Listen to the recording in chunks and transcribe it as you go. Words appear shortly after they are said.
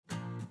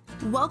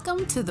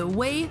Welcome to The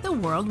Way the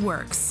World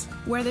Works,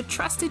 where the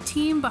trusted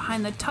team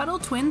behind the Tuttle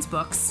Twins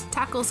books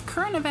tackles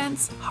current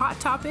events, hot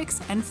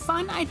topics, and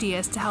fun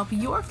ideas to help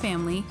your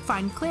family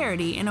find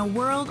clarity in a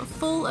world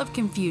full of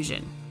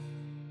confusion.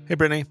 Hey,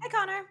 Brittany. Hi,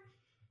 Connor.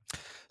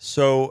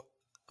 So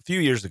a few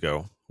years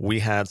ago,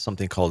 we had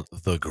something called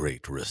the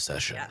Great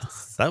Recession.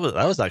 Yes. That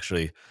was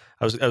actually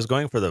I was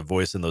going for the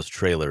voice in those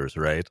trailers,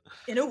 right?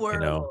 In a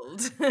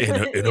world.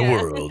 In a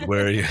world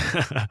where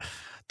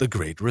the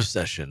Great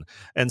Recession.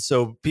 And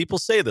so people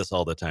say this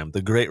all the time,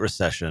 the Great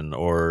Recession,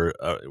 or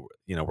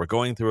we're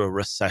going through a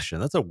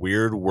recession. That's a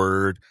weird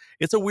word.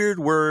 It's a weird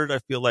word, I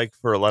feel like,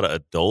 for a lot of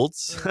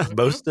adults,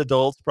 most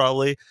adults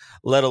probably,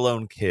 let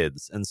alone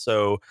kids. And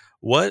so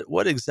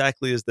what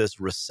exactly is this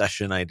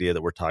recession idea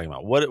that we're talking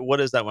about? What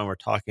is that when we're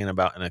talking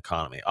about an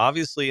economy?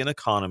 Obviously, an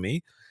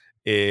economy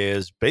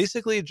is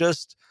basically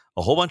just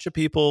a whole bunch of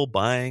people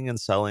buying and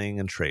selling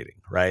and trading,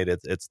 right?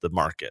 It's the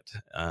market.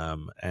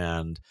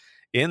 And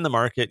in the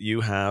market, you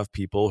have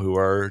people who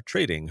are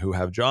trading, who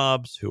have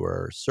jobs, who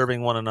are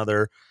serving one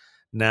another.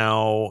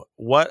 Now,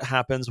 what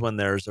happens when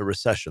there's a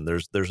recession?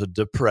 There's a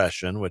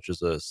depression, which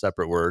is a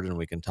separate word, and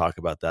we can talk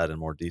about that in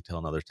more detail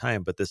another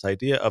time. But this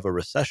idea of a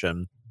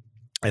recession,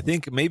 I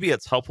think maybe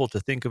it's helpful to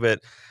think of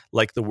it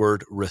like the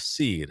word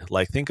recede.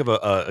 Like think of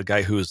a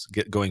guy who's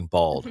going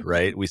bald,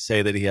 right? We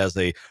say that he has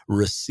a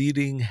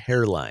receding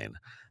hairline.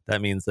 That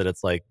means that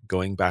it's like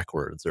going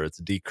backwards or it's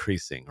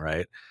decreasing,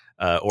 right?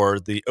 Or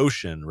the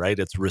ocean, right?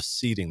 It's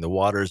receding. The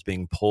water is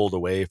being pulled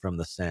away from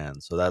the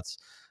sand. So that's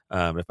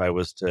if I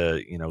was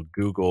to,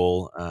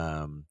 Google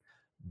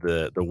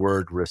the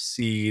word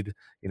recede,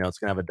 it's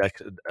going to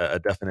have a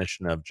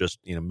definition of just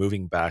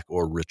moving back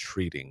or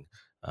retreating.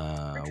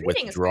 Retreating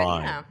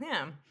Withdrawing. is good.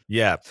 Yeah.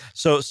 Yeah.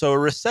 So a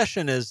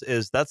recession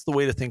is that's the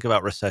way to think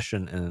about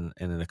recession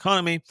in an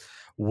economy,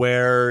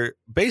 where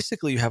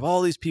basically you have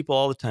all these people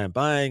all the time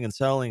buying and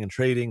selling and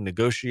trading,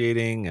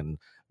 negotiating, and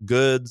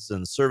goods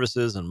and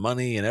services and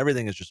money, and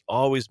everything is just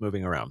always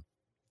moving around.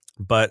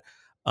 But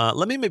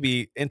let me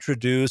maybe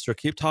introduce or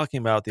keep talking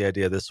about the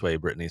idea this way,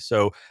 Brittany.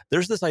 So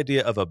there's this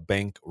idea of a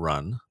bank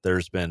run.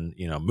 There's been,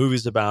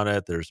 movies about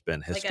it. There's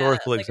been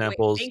historical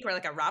examples. Bank or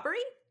like a robbery?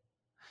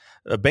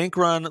 A bank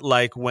run,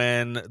 like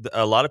when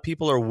a lot of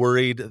people are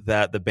worried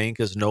that the bank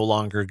is no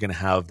longer going to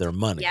have their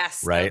money.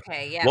 Yes. Right.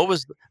 Okay. Yeah.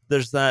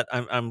 There's that.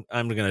 I'm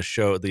going to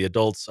show, the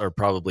adults are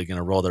probably going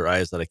to roll their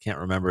eyes that I can't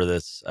remember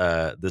this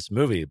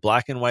movie,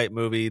 black and white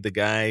movie. The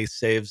guy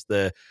saves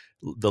the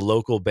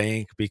local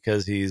bank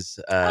because he's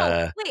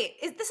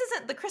this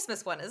isn't the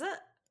Christmas one, is it?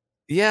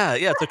 Yeah,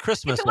 it's a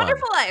Christmas It's a one.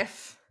 Wonderful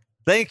Life.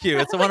 Thank you.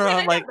 It's a wonderful.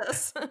 I'm like,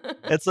 this.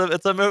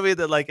 it's a movie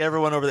that like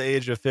everyone over the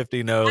age of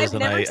 50 knows. I've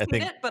never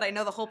seen it, but I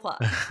know the whole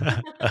plot.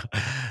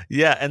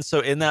 Yeah, and so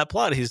in that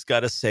plot, he's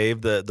got to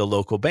save the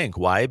local bank.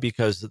 Why?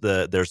 Because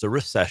there's a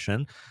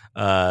recession,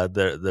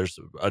 there's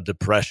a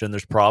depression,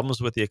 there's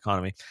problems with the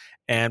economy,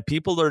 and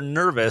people are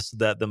nervous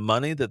that the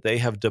money that they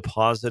have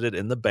deposited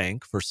in the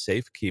bank for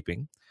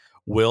safekeeping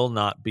will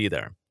not be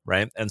there,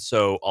 right? And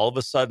so all of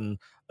a sudden,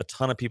 a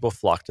ton of people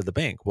flock to the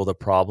bank. Well, the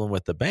problem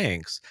with the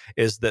banks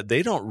is that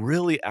they don't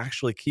really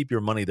actually keep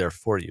your money there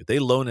for you. They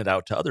loan it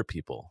out to other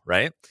people,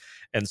 right?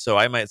 And so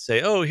I might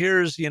say, oh,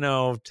 here's,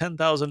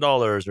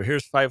 $10,000 or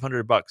here's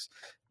 $500.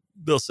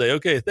 They'll say,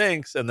 okay,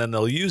 thanks. And then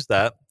they'll use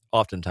that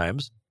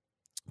oftentimes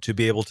to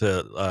be able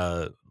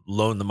to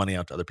loan the money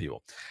out to other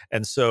people.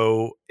 And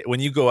so when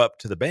you go up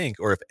to the bank,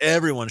 or if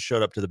everyone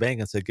showed up to the bank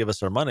and said, give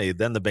us our money,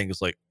 then the bank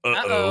is like,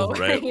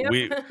 right?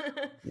 Yep.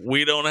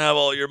 We don't have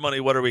all your money.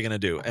 What are we going to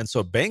do? And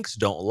so banks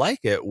don't like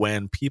it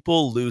when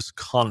people lose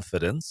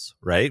confidence,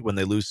 right? When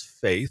they lose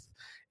faith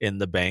in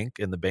the bank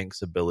and the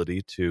bank's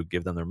ability to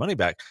give them their money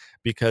back,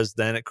 because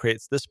then it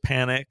creates this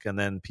panic, and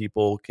then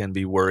people can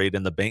be worried,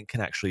 and the bank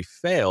can actually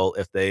fail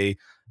if they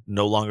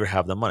no longer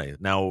have the money.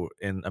 Now,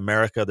 in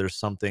America, there's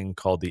something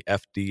called the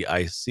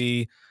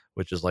FDIC,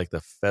 which is like the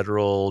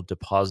Federal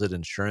Deposit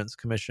Insurance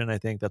Commission. I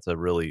think that's a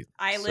really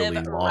I silly,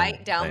 live long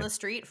right down name. the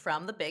street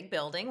from the big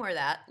building where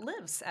that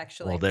lives,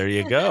 actually. Well, there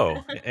you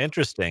go.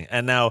 Interesting.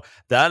 And now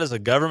that is a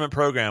government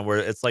program where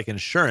it's like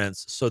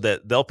insurance, so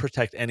that they'll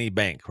protect any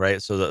bank,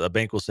 right? So that a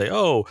bank will say,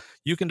 oh,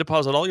 you can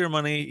deposit all your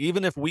money.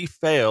 Even if we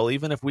fail,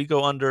 even if we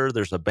go under,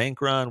 there's a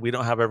bank run, we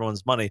don't have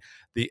everyone's money,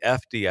 the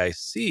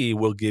FDIC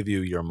will give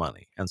you your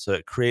money. And so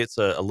it creates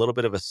a little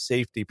bit of a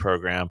safety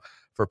program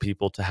for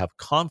people to have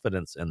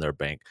confidence in their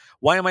bank.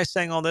 Why am I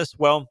saying all this?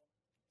 Well,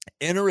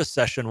 in a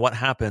recession, what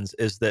happens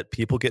is that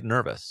people get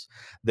nervous.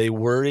 They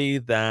worry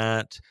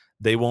that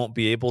they won't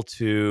be able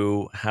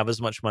to have as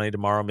much money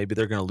tomorrow. Maybe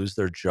they're going to lose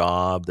their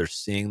job. They're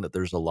seeing that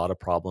there's a lot of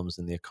problems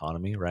in the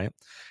economy, right?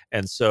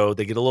 And so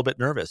they get a little bit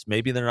nervous.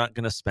 Maybe they're not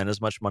going to spend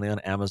as much money on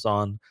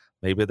Amazon.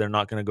 Maybe they're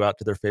not going to go out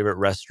to their favorite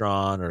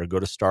restaurant or go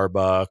to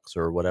Starbucks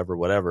or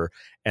whatever.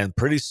 And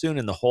pretty soon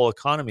in the whole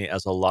economy,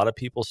 as a lot of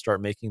people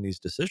start making these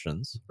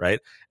decisions, right,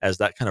 as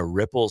that kind of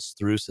ripples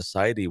through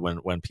society,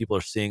 when people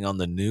are seeing on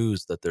the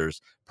news that there's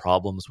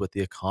problems with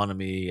the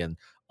economy and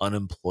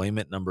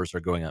unemployment numbers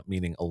are going up,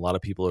 meaning a lot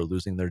of people are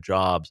losing their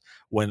jobs.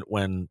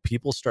 When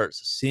people start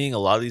seeing a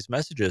lot of these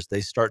messages,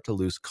 they start to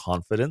lose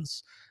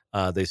confidence.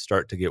 They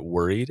start to get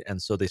worried,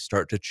 and so they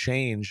start to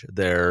change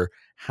their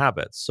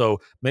habits. So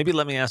maybe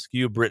let me ask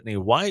you, Brittany,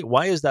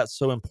 why is that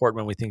so important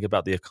when we think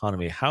about the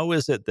economy? How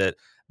is it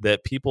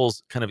that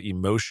people's kind of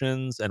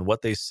emotions and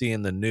what they see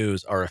in the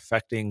news are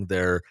affecting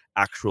their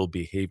actual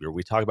behavior?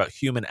 We talk about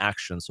human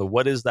action. So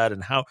what is that,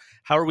 and how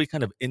are we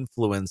kind of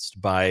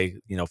influenced by,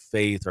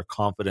 faith or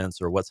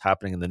confidence or what's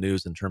happening in the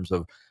news in terms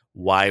of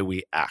why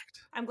we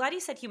act? I'm glad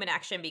you said human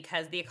action,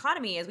 because the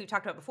economy, as we've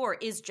talked about before,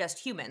 is just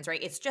humans,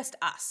 right? It's just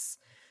us.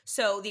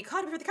 So for the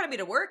economy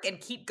to work and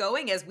keep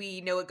going as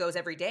we know it goes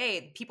every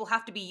day, people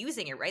have to be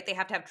using it, right? They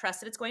have to have trust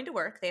that it's going to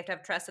work. They have to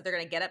have trust that they're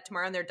going to get up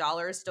tomorrow and their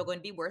dollar is still going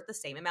to be worth the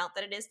same amount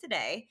that it is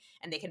today.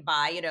 And they can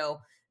buy,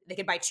 they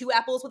can buy 2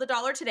 apples with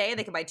 $1 today, and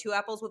they can buy 2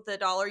 apples with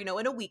 $1,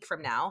 in a week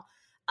from now.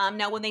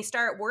 Now, when they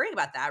start worrying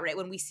about that, right,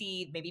 when we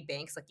see maybe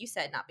banks, like you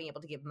said, not being able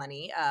to give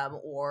money,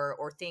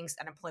 or things,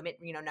 unemployment,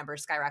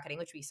 numbers skyrocketing,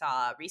 which we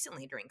saw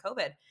recently during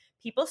COVID,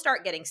 people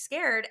start getting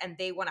scared and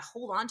they want to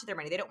hold on to their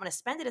money. They don't want to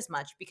spend it as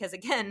much because,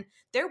 again,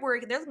 they're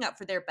worried. They're looking out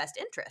for their best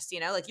interests.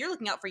 Like you're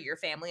looking out for your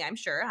family. I'm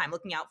sure I'm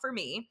looking out for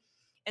me.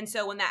 And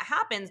so when that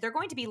happens, they're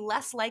going to be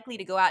less likely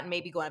to go out and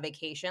maybe go on a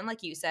vacation,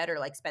 like you said, or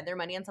like spend their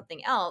money on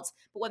something else.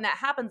 But when that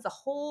happens, the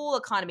whole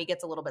economy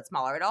gets a little bit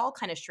smaller. It all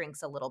kind of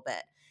shrinks a little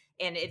bit.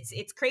 And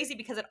it's crazy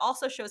because it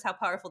also shows how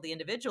powerful the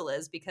individual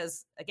is,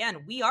 because, again,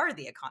 we are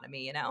the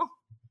economy.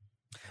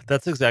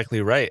 That's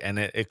exactly right. And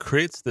it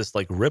creates this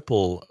like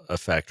ripple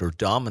effect or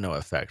domino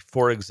effect.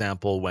 For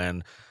example,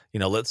 when,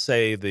 let's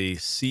say the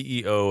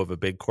CEO of a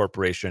big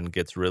corporation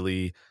gets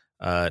really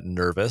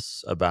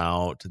nervous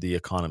about the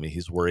economy.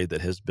 He's worried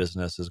that his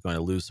business is going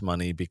to lose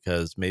money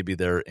because maybe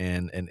they're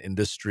in an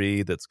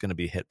industry that's going to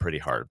be hit pretty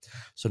hard.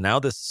 So now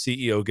this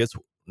CEO gets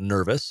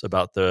nervous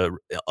about the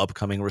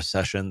upcoming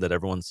recession that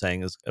everyone's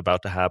saying is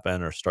about to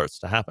happen or starts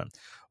to happen.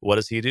 What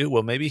does he do?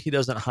 Well, maybe he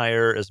doesn't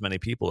hire as many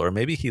people, or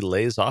maybe he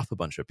lays off a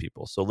bunch of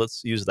people. So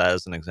let's use that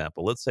as an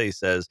example. Let's say he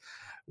says,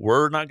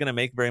 we're not going to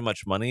make very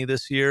much money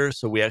this year,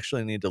 so we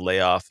actually need to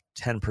lay off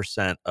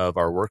 10% of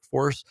our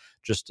workforce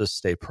just to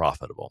stay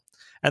profitable.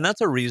 And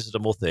that's a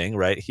reasonable thing,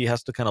 right? He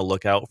has to kind of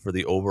look out for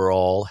the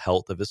overall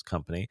health of his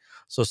company.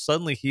 So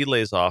suddenly he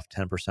lays off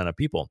 10% of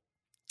people.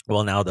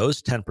 Well, now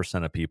those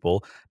 10% of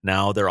people,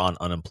 now they're on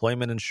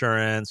unemployment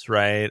insurance,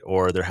 right?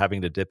 Or they're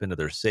having to dip into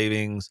their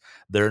savings.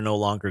 They're no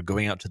longer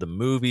going out to the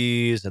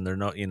movies, and they're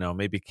not,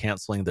 maybe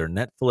canceling their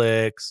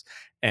Netflix.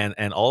 And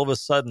all of a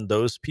sudden,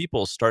 those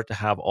people start to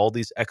have all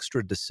these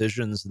extra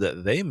decisions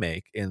that they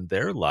make in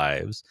their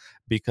lives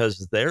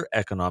because their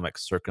economic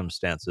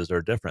circumstances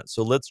are different.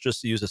 So let's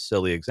just use a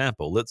silly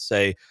example. Let's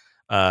say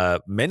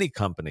many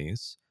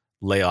companies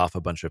lay off a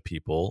bunch of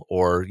people,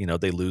 or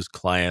they lose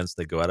clients,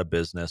 they go out of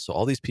business, so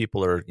all these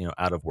people are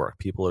out of work,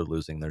 people are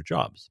losing their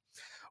jobs.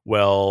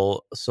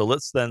 Well, so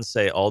let's then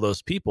say all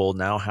those people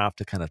now have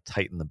to kind of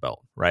tighten the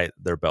belt, right?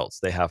 Their belts.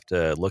 They have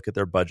to look at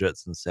their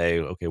budgets and say,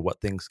 okay, what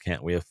things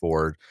can't we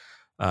afford?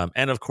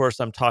 And of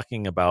course, I'm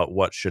talking about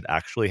what should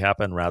actually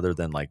happen rather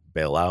than like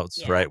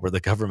bailouts, Yeah. right? Where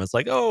the government's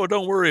like, oh,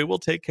 don't worry, we'll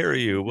take care of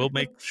you. We'll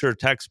make sure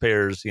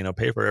taxpayers,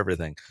 pay for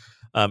everything.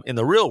 In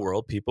the real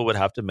world, people would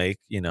have to make,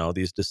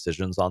 these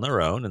decisions on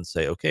their own and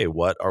say, okay,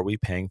 what are we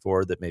paying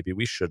for that maybe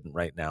we shouldn't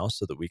right now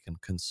so that we can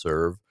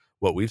conserve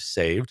what we've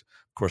saved?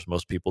 Of course,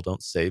 most people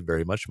don't save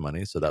very much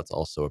money, so that's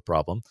also a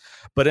problem.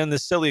 But in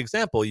this silly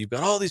example, you've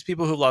got all these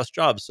people who've lost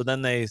jobs. So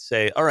then they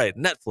say, all right,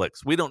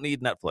 Netflix, we don't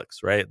need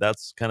Netflix, right?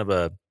 That's kind of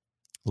a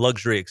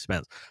luxury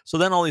expense. So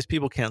then all these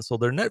people cancel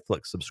their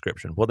Netflix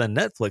subscription. Well, then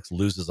Netflix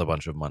loses a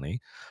bunch of money.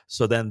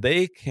 So then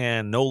they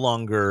can no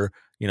longer,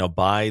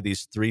 buy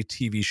these 3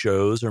 TV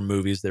shows or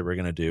movies they were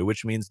going to do,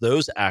 which means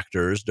those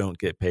actors don't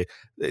get paid.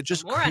 It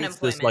just More creates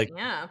this unemployment.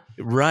 Yeah.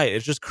 right.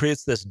 It just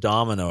creates this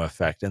domino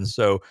effect. And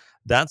so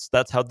that's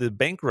how the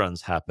bank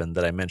runs happen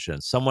that I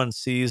mentioned. Someone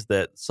sees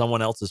that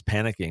someone else is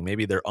panicking.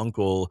 Maybe their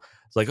uncle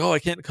is like, oh, I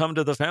can't come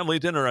to the family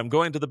dinner. I'm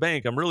going to the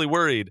bank. I'm really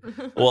worried.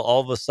 Well,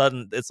 all of a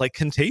sudden it's like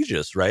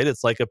contagious, right?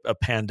 It's like a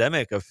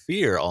pandemic of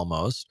fear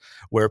almost,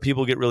 where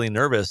people get really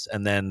nervous,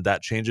 and then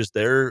that changes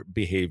their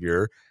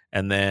behavior.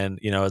 And then,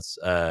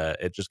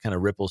 it just kind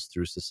of ripples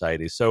through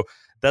society. So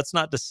that's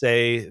not to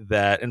say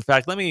that, in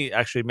fact, let me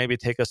actually maybe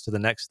take us to the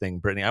next thing,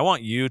 Brittany. I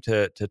want you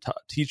to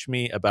teach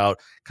me about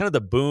kind of the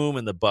boom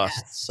and the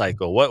bust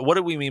cycle. What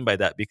do we mean by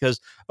that?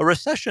 Because a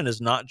recession is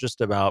not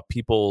just about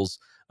people's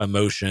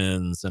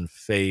emotions and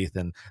faith.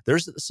 And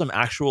there's some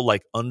actual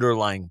like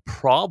underlying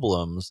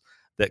problems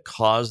that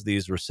cause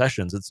these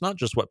recessions. It's not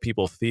just what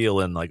people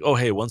feel and like, oh,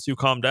 hey, once you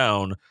calm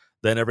down,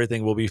 then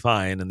everything will be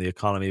fine and the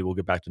economy will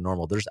get back to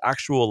normal. There's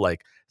actual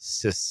like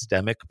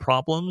systemic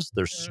problems.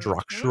 There's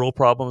structural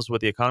problems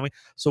with the economy.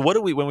 So what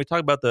do we, when we talk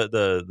about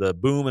the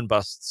boom and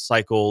bust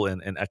cycle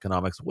in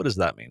economics, what does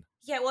that mean?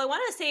 Yeah, well, I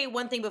want to say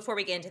one thing before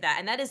we get into that,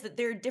 and that is that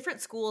there are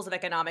different schools of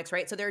economics,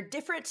 right? So there are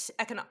different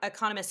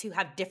economists who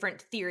have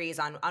different theories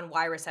on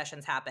why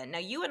recessions happen. Now,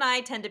 you and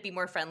I tend to be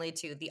more friendly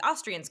to the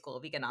Austrian school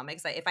of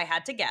economics. If I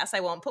had to guess, I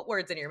won't put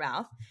words in your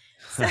mouth.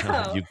 So,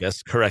 You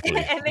guessed correctly.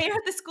 and they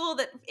are the school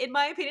that, in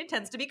my opinion,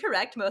 tends to be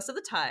correct most of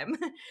the time.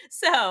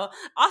 So,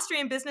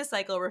 Austrian business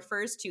cycle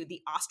refers to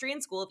the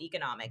Austrian school of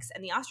economics,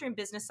 and the Austrian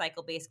business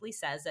cycle basically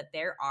says that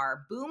there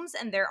are booms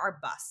and there are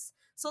busts.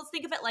 So let's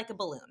think of it like a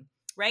balloon,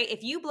 right?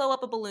 If you blow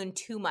up a balloon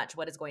too much,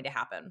 what is going to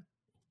happen?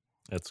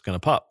 It's going to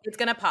pop. It's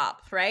going to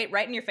pop, right?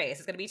 Right in your face.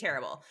 It's going to be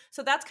terrible.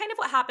 So that's kind of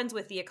what happens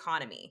with the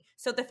economy.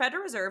 So the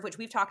Federal Reserve, which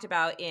we've talked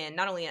about in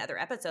not only in other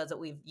episodes,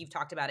 but you've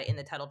talked about it in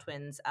the Tuttle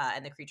Twins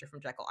and the Creature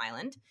from Jekyll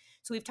Island.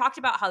 So we've talked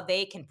about how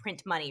they can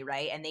print money,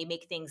 right? And they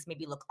make things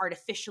maybe look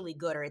artificially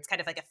good, or it's kind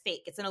of like a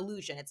fake. It's an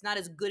illusion. It's not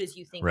as good as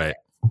you think Right. it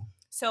is.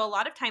 So a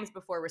lot of times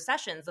before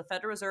recessions, the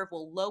Federal Reserve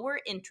will lower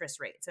interest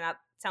rates. And that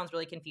sounds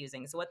really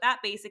confusing. So what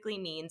that basically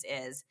means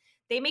is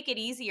they make it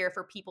easier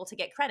for people to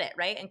get credit,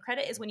 right? And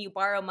credit is when you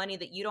borrow money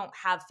that you don't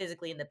have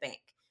physically in the bank.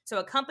 So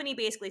a company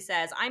basically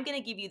says, I'm going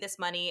to give you this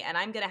money and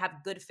I'm going to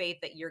have good faith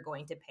that you're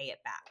going to pay it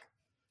back.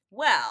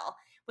 Well,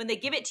 when they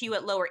give it to you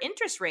at lower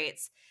interest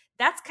rates,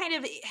 that's kind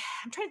of,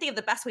 I'm trying to think of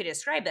the best way to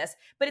describe this,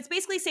 but it's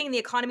basically saying the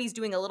economy is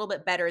doing a little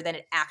bit better than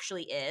it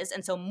actually is.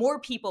 And so more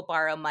people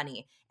borrow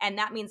money. And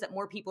that means that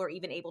more people are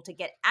even able to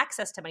get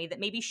access to money that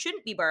maybe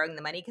shouldn't be borrowing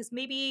the money because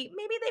maybe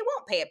they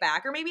won't pay it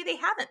back, or maybe they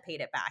haven't paid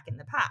it back in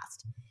the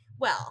past.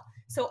 Well,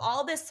 so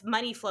all this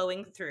money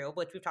flowing through,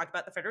 which we've talked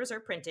about the Federal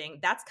Reserve printing,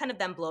 that's kind of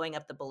them blowing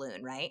up the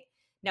balloon, right?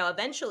 Now,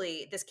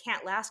 eventually, this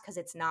can't last because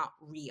it's not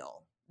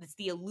real. It's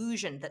the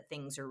illusion that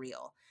things are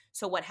real.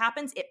 So what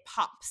happens? It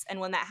pops. And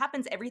when that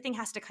happens, everything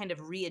has to kind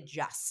of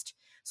readjust.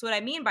 So what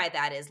I mean by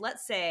that is,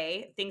 let's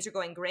say things are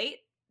going great.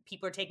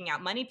 People are taking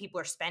out money.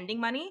 People are spending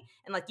money.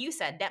 And like you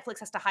said, Netflix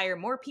has to hire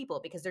more people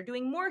because they're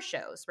doing more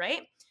shows,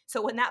 right?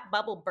 So when that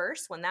bubble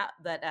bursts, when that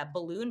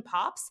balloon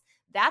pops,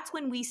 that's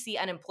when we see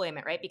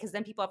unemployment, right? Because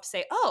then people have to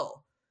say,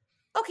 oh,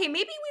 okay,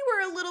 maybe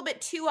we were a little bit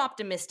too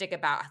optimistic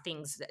about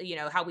things,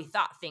 how we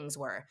thought things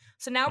were.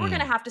 So now we're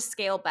going to have to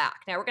scale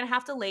back. Now we're going to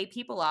have to lay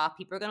people off.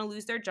 People are going to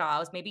lose their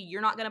jobs. Maybe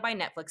you're not going to buy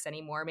Netflix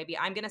anymore. Maybe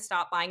I'm going to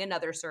stop buying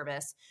another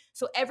service.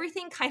 So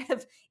everything kind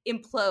of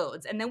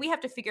implodes. And then we have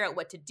to figure out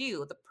what to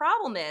do. The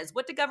problem is,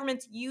 what do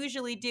governments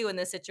usually do in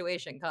this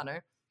situation,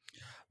 Connor?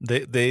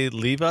 They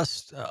leave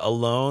us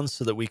alone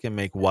so that we can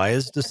make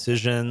wise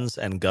decisions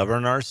and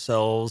govern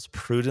ourselves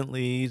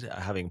prudently,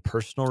 having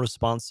personal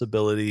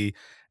responsibility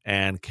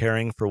and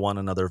caring for one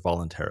another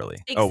voluntarily.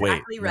 Oh,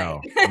 wait, Exactly right.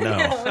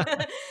 no.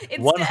 Instead,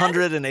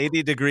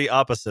 180-degree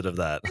opposite of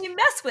that. they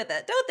mess with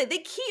it, don't they? They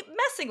keep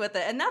messing with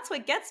it. And that's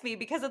what gets me,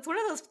 because it's one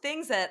of those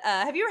things that,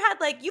 have you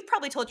ever had, you've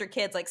probably told your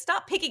kids,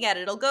 stop picking at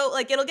it. It'll go,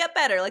 it'll get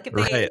better.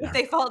 If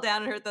they fall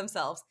down and hurt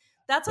themselves.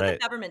 That's what the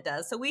government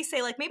does. So we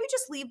say, maybe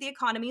just leave the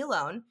economy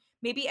alone.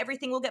 Maybe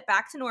everything will get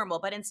back to normal.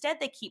 But instead,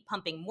 they keep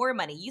pumping more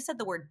money. You said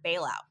the word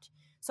bailout.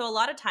 So a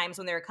lot of times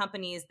when there are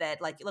companies that,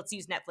 let's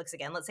use Netflix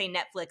again. Let's say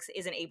Netflix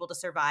isn't able to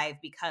survive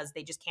because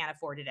they just can't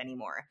afford it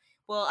anymore.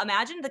 Well,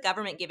 imagine the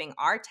government giving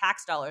our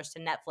tax dollars to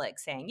Netflix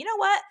saying, you know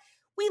what?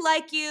 We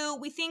like you.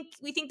 We think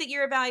that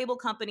you're a valuable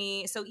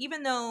company. So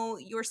even though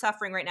you're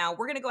suffering right now,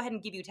 we're going to go ahead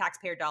and give you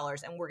taxpayer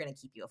dollars and we're going to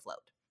keep you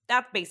afloat.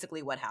 That's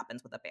basically what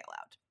happens with a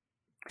bailout.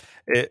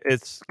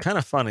 It's kind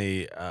of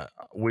funny.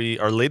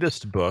 Our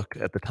latest book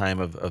at the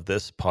time of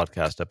this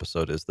podcast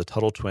episode is The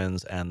Tuttle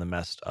Twins and the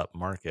Messed Up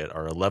Market,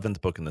 our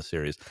 11th book in the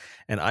series.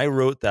 And I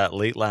wrote that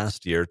late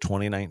last year,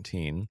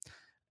 2019.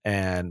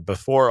 And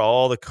before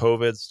all the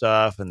COVID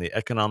stuff and the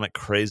economic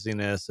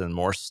craziness and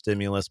more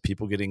stimulus,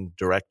 people getting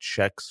direct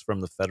checks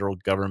from the federal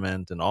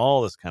government and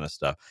all this kind of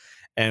stuff.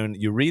 And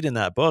you read in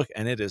that book,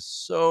 and it is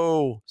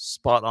so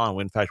spot on.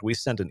 In fact, we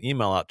sent an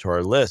email out to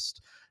our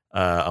list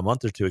a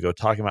month or two ago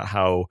talking about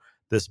how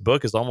this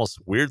book is almost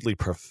weirdly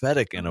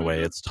prophetic in a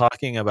way. It's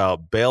talking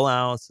about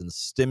bailouts and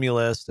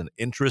stimulus and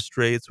interest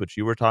rates, which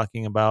you were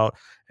talking about,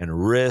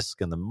 and risk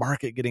and the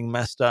market getting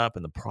messed up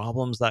and the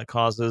problems that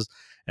causes.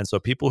 And so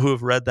people who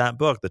have read that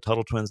book, The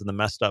Tuttle Twins and the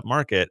Messed Up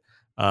Market,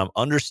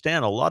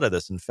 understand a lot of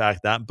this. In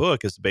fact, that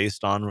book is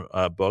based on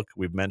a book.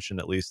 We've mentioned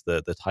at least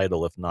the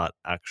title, if not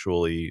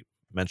actually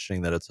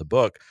mentioning that it's a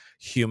book,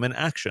 Human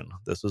Action.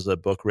 This was a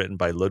book written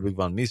by Ludwig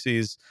von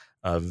Mises,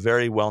 a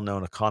very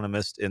well-known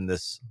economist in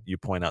this, you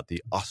point out,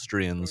 the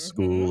Austrian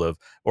school of,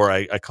 or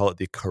I call it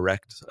the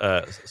correct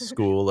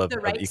school of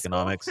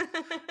economics.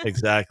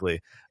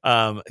 Exactly.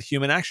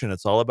 Human Action.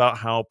 It's all about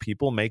how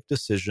people make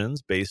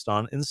decisions based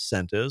on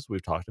incentives.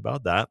 We've talked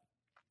about that.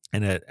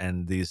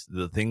 And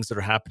the things that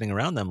are happening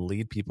around them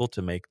lead people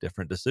to make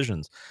different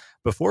decisions.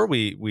 Before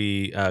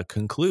we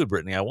conclude,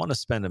 Brittany, I want to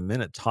spend a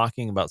minute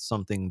talking about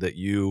something that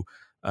you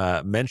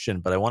mention,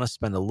 but I want to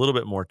spend a little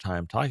bit more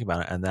time talking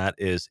about it, and that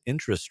is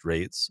interest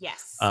rates.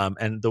 Yes.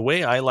 And the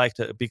way I like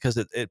to, because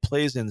it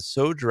plays in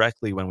so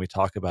directly when we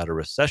talk about a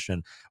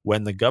recession,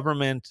 when the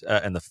government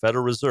and the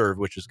Federal Reserve,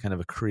 which is kind of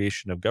a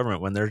creation of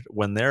government,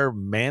 when they're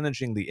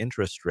managing the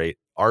interest rate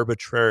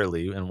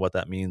arbitrarily, and what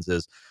that means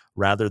is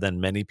rather than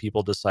many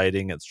people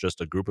deciding, it's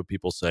just a group of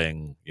people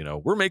saying,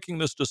 we're making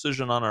this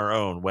decision on our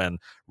own, when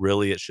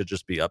really it should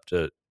just be up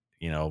to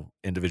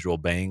individual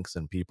banks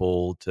and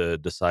people to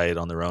decide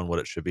on their own what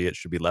it should be. It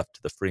should be left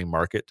to the free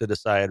market to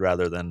decide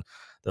rather than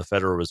the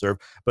Federal Reserve.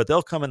 But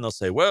they'll come and they'll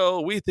say,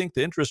 well, we think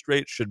the interest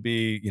rate should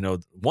be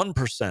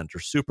 1% or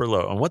super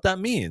low. And what that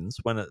means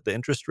when the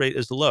interest rate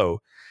is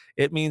low,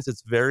 it means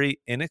it's very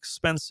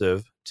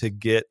inexpensive to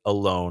get a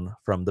loan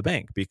from the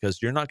bank,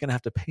 because you're not going to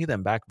have to pay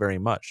them back very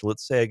much.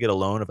 Let's say I get a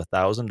loan of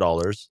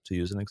 $1,000, to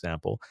use an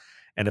example.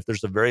 And if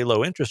there's a very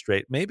low interest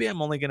rate, maybe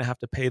I'm only going to have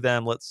to pay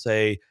them, let's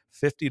say,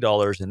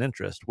 $50 in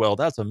interest. Well,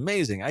 that's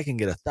amazing. I can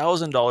get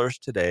 $1,000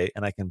 today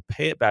and I can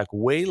pay it back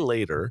way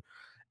later.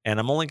 And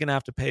I'm only going to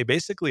have to pay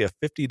basically a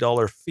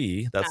 $50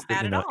 fee. That's Not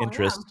bad at all,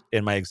 interest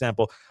in my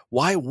example.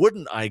 Why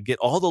wouldn't I get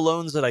all the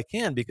loans that I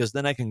can? Because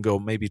then I can go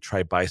maybe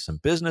try buy some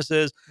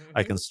businesses.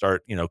 I can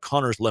start,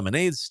 Connor's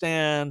lemonade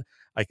stand.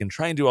 I can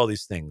try and do all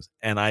these things,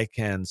 and I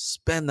can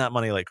spend that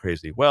money like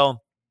crazy.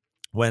 Well,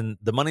 when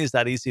the money is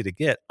that easy to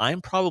get,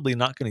 I'm probably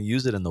not going to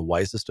use it in the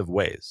wisest of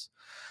ways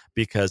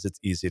because it's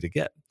easy to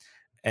get.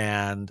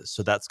 And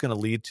so that's going to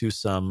lead to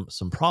some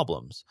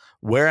problems.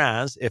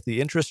 Whereas if the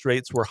interest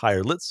rates were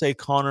higher, let's say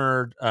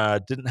Connor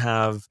didn't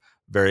have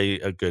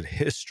a good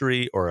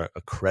history or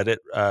a credit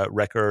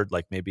record,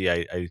 like maybe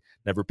I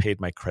never paid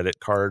my credit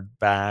card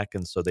back,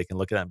 and so they can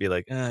look at that and be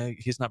like,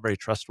 he's not very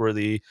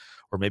trustworthy,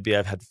 or maybe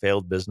I've had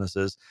failed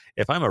businesses.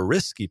 If I'm a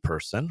risky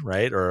person,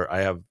 right, or I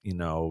have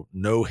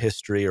no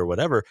history or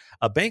whatever,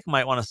 a bank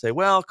might want to say,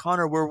 well,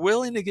 Connor, we're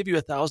willing to give you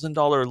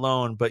 $1,000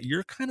 loan, but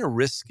you're kind of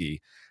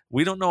risky.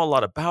 We don't know a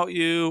lot about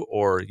you,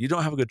 or you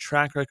don't have a good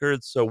track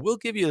record, so we'll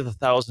give you the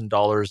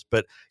 $1,000,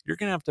 but you're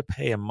going to have to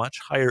pay a much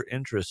higher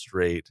interest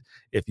rate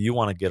if you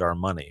want to get our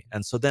money.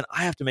 And so then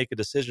I have to make a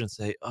decision and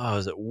say,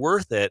 is it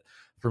worth it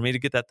for me to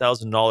get that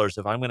 $1,000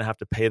 if I'm going to have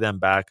to pay them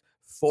back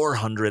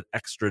 $400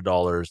 extra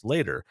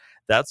later?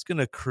 That's going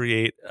to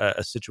create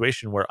a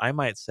situation where I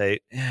might say,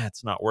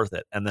 it's not worth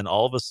it. And then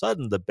all of a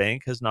sudden, the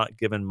bank has not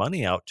given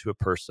money out to a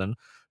person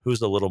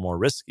who's a little more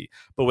risky.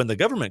 But when the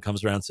government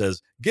comes around and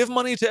says, give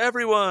money to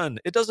everyone,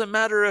 it doesn't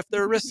matter if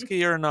they're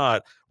risky or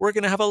not, we're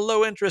going to have a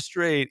low interest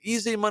rate,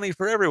 easy money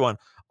for everyone.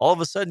 All of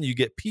a sudden, you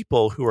get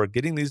people who are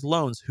getting these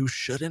loans who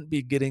shouldn't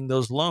be getting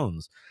those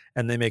loans,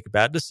 and they make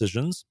bad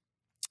decisions.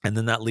 And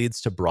then that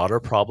leads to broader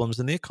problems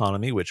in the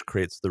economy, which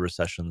creates the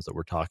recessions that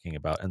we're talking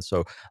about. And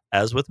so,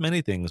 as with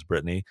many things,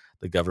 Brittany,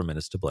 the government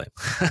is to blame.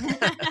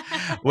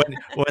 when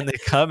they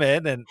come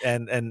in and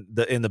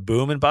in the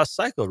boom and bust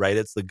cycle, right?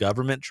 It's the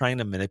government trying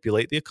to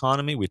manipulate the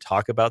economy. We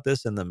talk about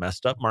this in the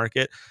messed up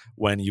market,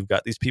 when you've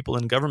got these people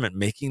in government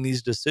making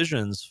these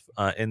decisions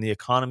in the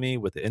economy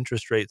with the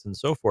interest rates and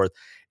so forth.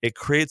 It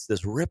creates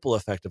this ripple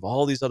effect of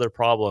all these other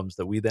problems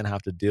that we then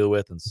have to deal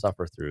with and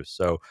suffer through.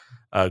 So,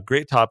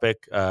 great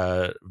topic.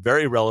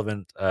 Very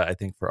relevant, I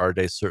think, for our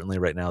day, certainly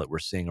right now that we're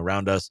seeing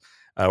around us.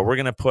 We're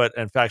going to put,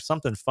 in fact,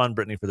 something fun,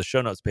 Brittany, for the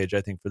show notes page,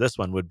 I think for this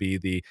one would be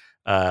the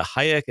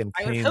Hayek and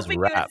Keynes I was hoping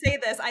rap. you would say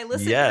this. I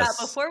listened to that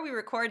before we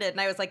recorded,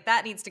 and I was like,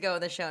 that needs to go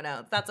in the show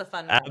notes. That's a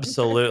fun one.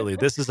 Absolutely.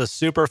 This is a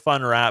super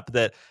fun rap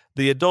that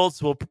the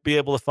adults will be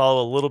able to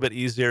follow a little bit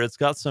easier. It's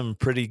got some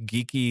pretty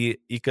geeky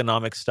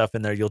economic stuff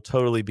in there. You'll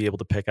totally be able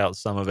to pick out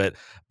some of it,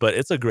 but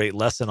it's a great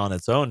lesson on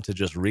its own to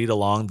just read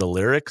along the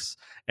lyrics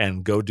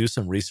and go do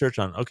some research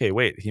on, okay,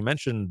 wait, he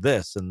mentioned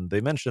this and they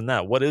mentioned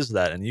that. What is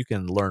that? And you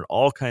can learn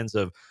all kinds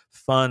of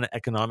fun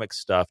economic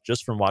stuff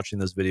just from watching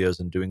those videos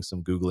and doing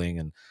some Googling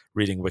and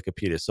reading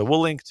Wikipedia. So we'll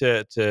link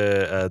to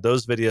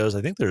those videos.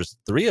 I think there's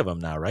 3 of them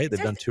now, right?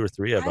 They've done 2 or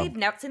 3 of them. I've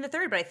never seen the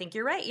 3rd, but I think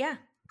you're right. Yeah.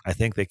 I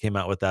think they came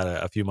out with that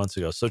a few months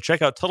ago. So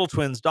check out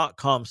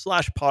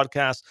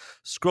TuttleTwins.com/podcast.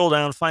 Scroll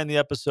down, find the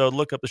episode,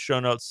 look up the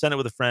show notes, send it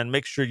with a friend.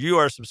 Make sure you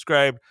are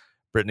subscribed.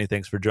 Brittany,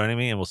 thanks for joining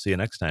me, and we'll see you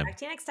next time. Talk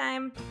to you next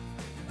time.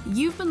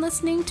 You've been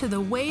listening to The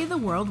Way the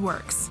World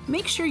Works.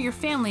 Make sure your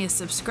family is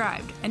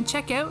subscribed and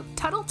check out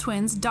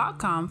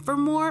TuttleTwins.com for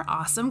more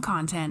awesome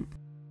content.